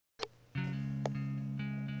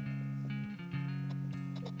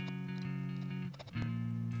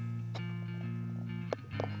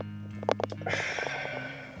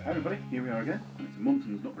Hi everybody, here we are again, and it's a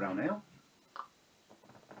Munton's Nut Brown Ale.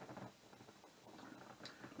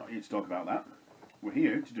 Not here to talk about that. We're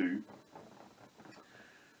here to do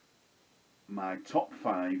my top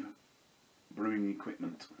 5 brewing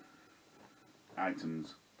equipment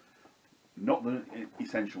items. Not the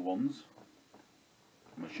essential ones.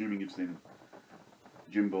 I'm assuming you've seen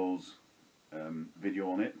Jimbo's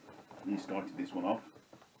video on it. He started this one off.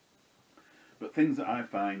 But things that I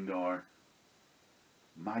find are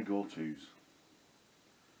my go-tos,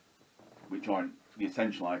 which aren't the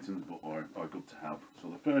essential items but are good to have. So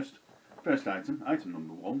the first item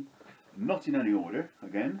number 1, not in any order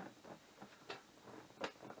again,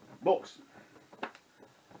 books.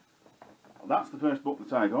 That's the first book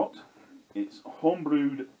that I got. It's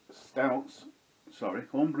Homebrewed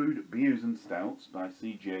Beers and Stouts by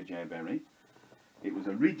C.J. Berry. It was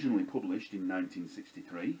originally published in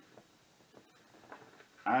 1963.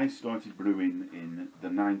 I started brewing in the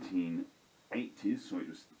 1980s, so it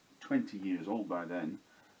was 20 years old by then,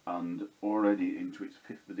 and already into its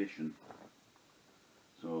 5th edition.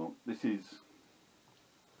 So this is...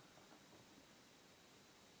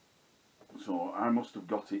 So I must have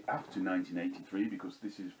got it after 1983, because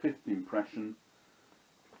this is 5th impression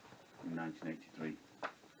in 1983.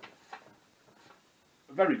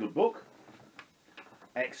 A very good book.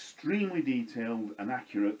 Extremely detailed and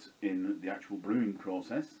accurate in the actual brewing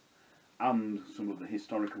process and some of the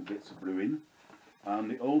historical bits of brewing,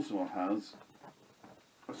 and it also has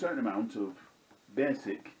a certain amount of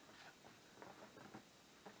basic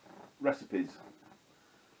recipes,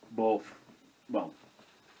 both, well,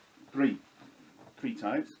 three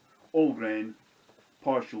types: all grain,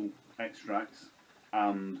 partial extracts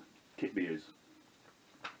and kit beers.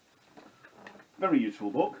 Very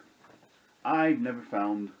useful book. I've never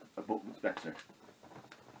found a book that's better,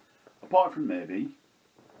 apart from maybe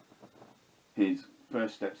his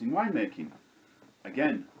first steps in winemaking.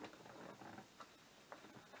 Again,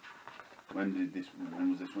 when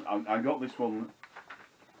was this one? I got this one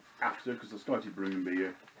after, because I started brewing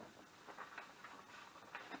beer.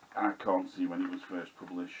 I can't see when it was first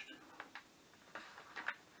published,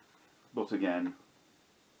 but again,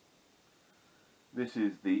 this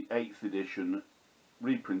is the 8th edition,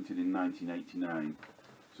 reprinted in 1989,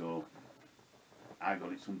 so I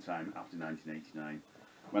got it sometime after 1989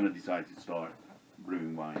 when I decided to start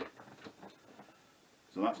brewing wine.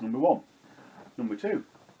 So that's number 1. Number 2,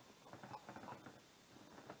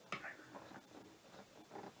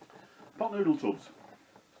 pot noodle tubs.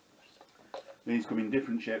 These come in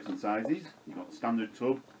different shapes and sizes. You've got the standard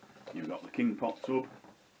tub, you've got the king pot tub,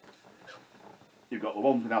 you've got the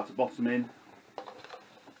ones without a bottom in,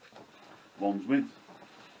 ones with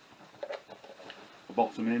a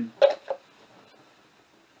bottom in.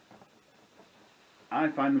 I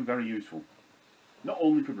find them very useful, not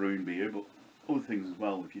only for brewing beer but other things as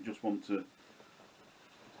well. If you just want to,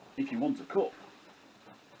 if you want a cup,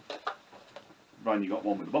 providing you've got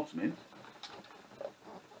one with a bottom in,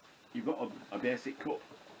 you've got a basic cup.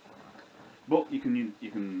 But you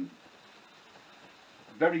can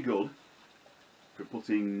very good for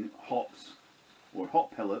putting hops or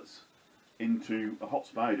hop pellets into a hot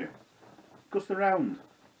spider, because they're round.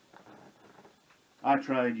 I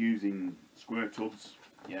tried using square tubs.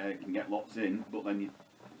 Yeah, you can get lots in, but then you're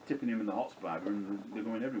tipping them in the hot spider and they're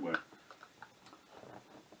going everywhere.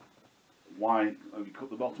 Why have you cut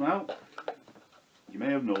the bottom out? You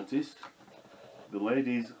may have noticed the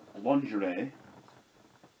ladies' lingerie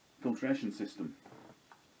filtration system.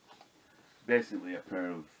 Basically a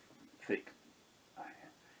pair of thick,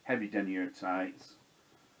 heavy denier tights.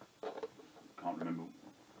 Can't remember.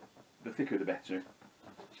 The thicker the better.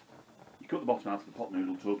 You cut the bottom out of the pot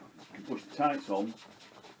noodle tub, you can push the tights on.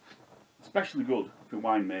 Especially good for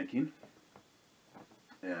winemaking.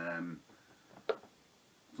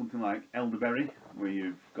 Something like elderberry, where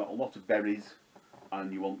you've got a lot of berries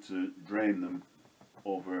and you want to drain them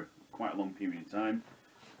over quite a long period of time.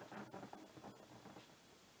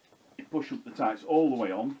 You push up the tights all the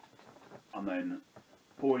way on and then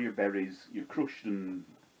pour your berries, your crushed and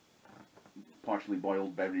partially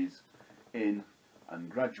boiled berries in, and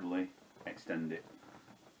gradually extend it.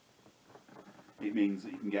 It means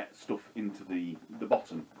that you can get stuff into the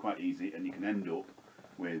bottom quite easy, and you can end up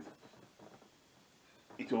with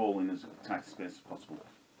it all in as tight a space as possible.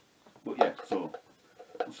 But yeah, so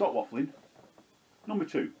we'll stop waffling. Number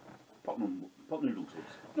 2, pot noodle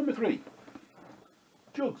tubs. Number 3,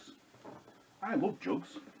 jugs. I love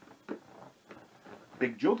jugs.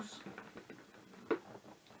 Big jugs.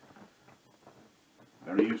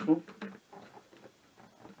 Very useful.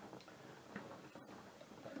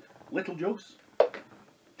 Little jugs,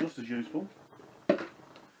 just as useful.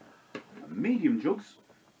 Medium jugs,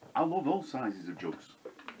 I love all sizes of jugs.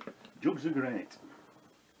 Jugs are great.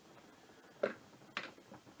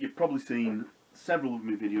 You've probably seen several of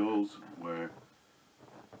my videos where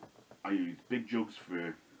I use big jugs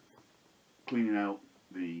for cleaning out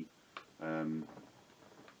the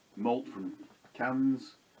malt from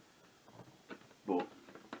cans, but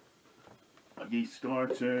a yeast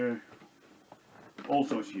starter, all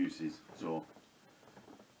sorts of uses. So,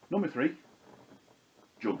 number 3,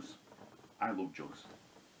 jugs. I love jugs.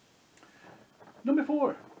 Number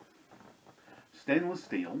 4, stainless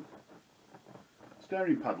steel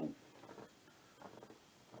stirring paddle.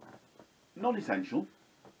 Not essential,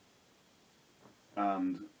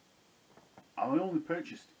 and I only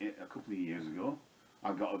purchased it a couple of years ago.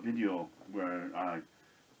 I got a video where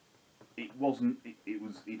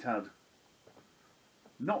it had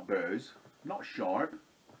not burrs, not sharpish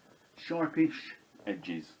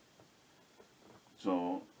edges.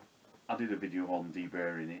 So I did a video on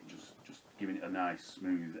deburring it, just giving it a nice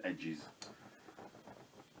smooth edges.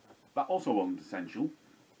 That also wasn't essential,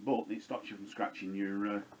 but it stops you from scratching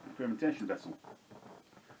your fermentation vessel.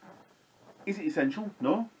 Is it essential?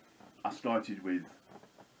 No. I started with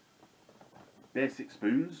basic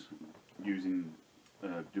spoons, using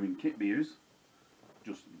doing kit beers,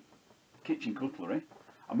 just kitchen cutlery.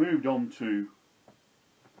 I moved on to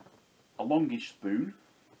a longish spoon,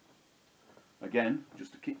 again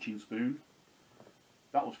just a kitchen spoon.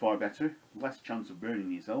 That was far better, less chance of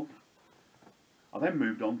burning yourself. I then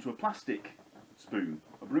moved on to a plastic spoon,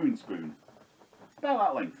 a brewing spoon, about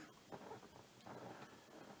that length.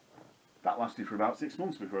 That lasted for about 6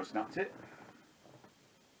 months before I snapped it.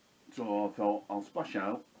 So I thought I'll splash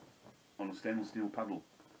out on a stainless steel paddle,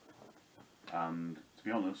 and to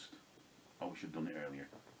be honest, I wish I'd done it earlier.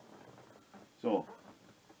 So,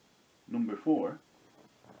 number 4,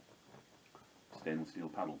 stainless steel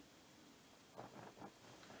paddle.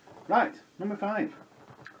 Right, number 5.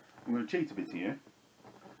 I'm going to cheat a bit here.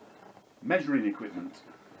 Measuring equipment.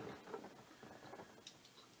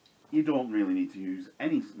 You don't really need to use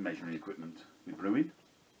any measuring equipment with brewing.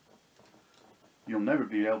 You'll never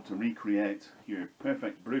be able to recreate your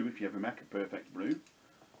perfect brew if you ever make a perfect brew,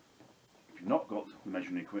 if you've not got the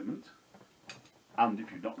measuring equipment and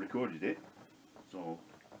if you've not recorded it. So,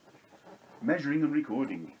 measuring and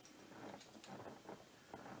recording.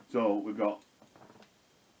 So we've got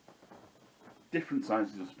different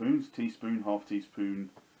sizes of spoons: teaspoon, half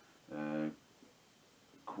teaspoon,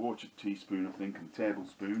 quarter teaspoon I think, and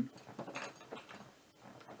tablespoon.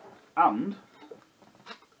 And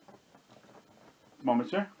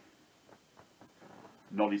thermometer,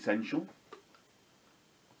 not essential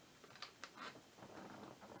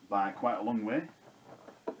by quite a long way.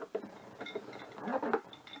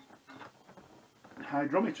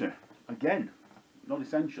 Hydrometer, again, not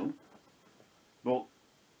essential, but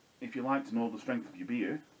if you like to know the strength of your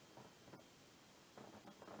beer,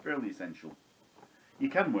 fairly essential. You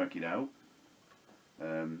can work it out,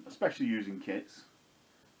 especially using kits.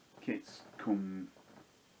 Kits come,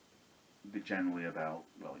 they're generally about,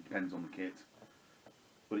 well, it depends on the kit,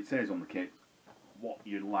 but it says on the kit what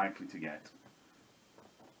you're likely to get.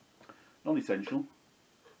 Non essential,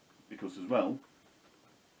 because as well,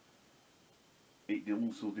 it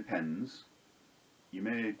also depends. You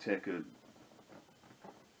may take you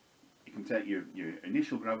can take your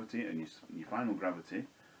initial gravity and your final gravity,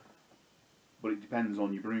 but it depends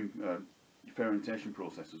on your brewing, your fermentation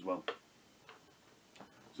process as well.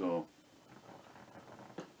 So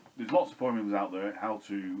there's lots of formulas out there how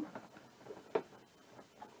to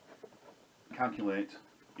calculate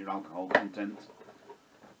your alcohol content,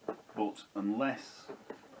 but unless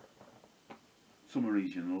some are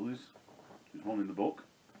easier than others, there's one in the book,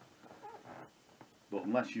 but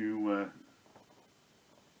unless you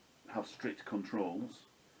have strict controls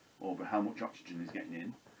over how much oxygen is getting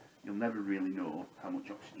in, you'll never really know how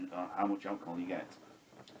much oxygen, how much alcohol you get.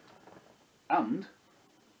 And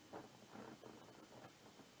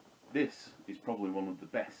this is probably one of the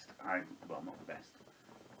best, well, not the best,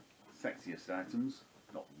 sexiest items.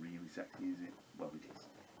 Not really sexy, is it? Well, it is.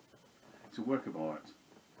 It's a work of art.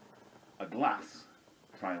 A glass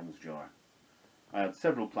trials jar. I had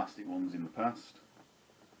several plastic ones in the past.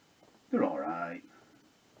 They're alright.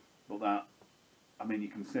 But that, I mean, you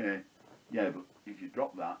can say, yeah, but if you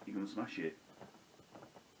drop that, you're going to smash it.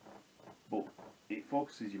 But it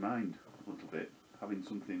focuses your mind a little bit, having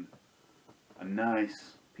something, a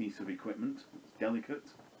nice piece of equipment, it's delicate.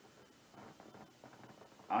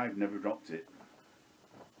 I've never dropped it,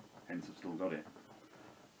 hence I've still got it.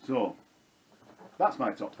 So, that's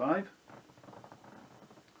my top 5.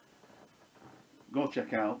 Go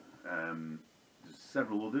check out, there's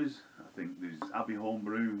several others. I think there's Abbey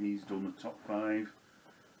Homebrew, he's done a top 5.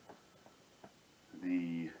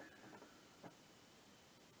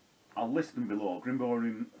 I'll list them below.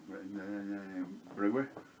 Grimborium Brewer.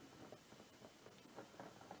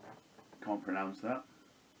 Can't pronounce that.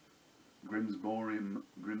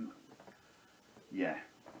 Yeah.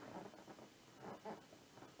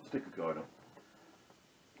 I'll stick a card up.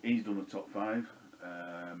 He's done a top 5.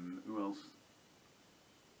 Who else?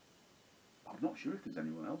 I'm not sure if there's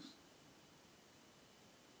anyone else.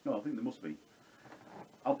 No, I think there must be.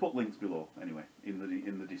 I'll put links below anyway in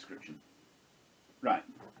the description. Right.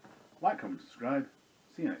 Like, comment, subscribe.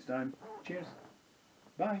 See you next time. Cheers.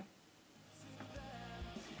 Bye.